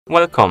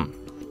Welcome!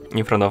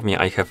 In front of me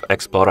I have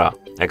Xplora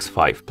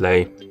X5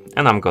 Play,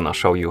 and I'm gonna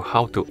show you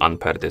how to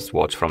unpair this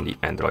watch from the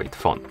Android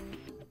phone.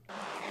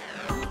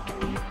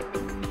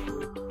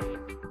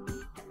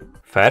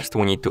 First,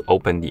 we need to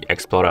open the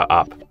Xplora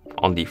app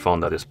on the phone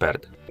that is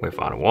paired with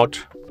our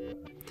watch.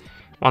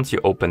 Once you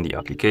open the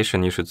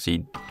application, you should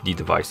see the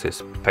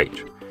devices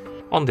page.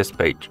 On this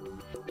page,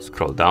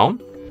 scroll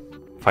down,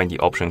 find the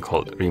option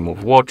called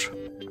Remove Watch,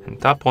 and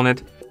tap on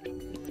it,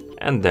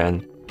 and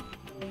then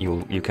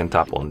you can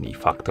tap on the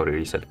factory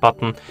reset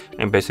button.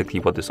 And basically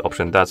what this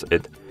option does,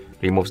 it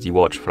removes the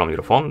watch from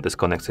your phone,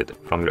 disconnects it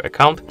from your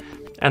account,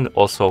 and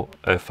also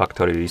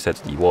factory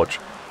resets the watch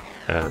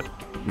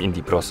in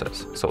the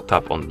process. So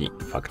tap on the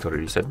factory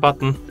reset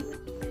button,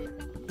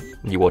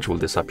 the watch will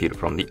disappear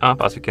from the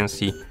app, as you can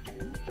see,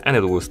 and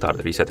it will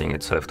start resetting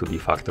itself to the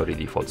factory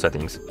default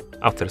settings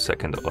after a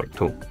second or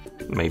two,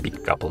 maybe a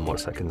couple more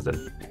seconds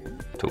than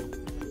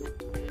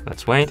 2.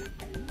 Let's wait.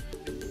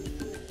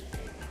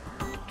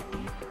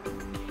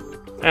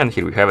 And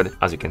here we have it.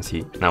 As you can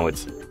see, now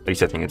it's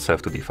resetting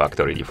itself to the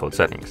factory default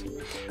settings.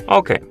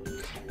 Okay,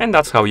 and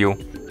that's how you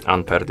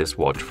unpair this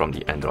watch from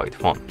the Android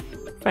phone.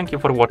 Thank you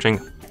for watching.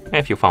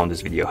 If you found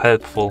this video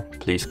helpful,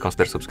 please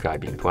consider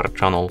subscribing to our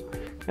channel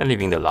and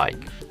leaving the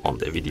like on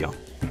the video.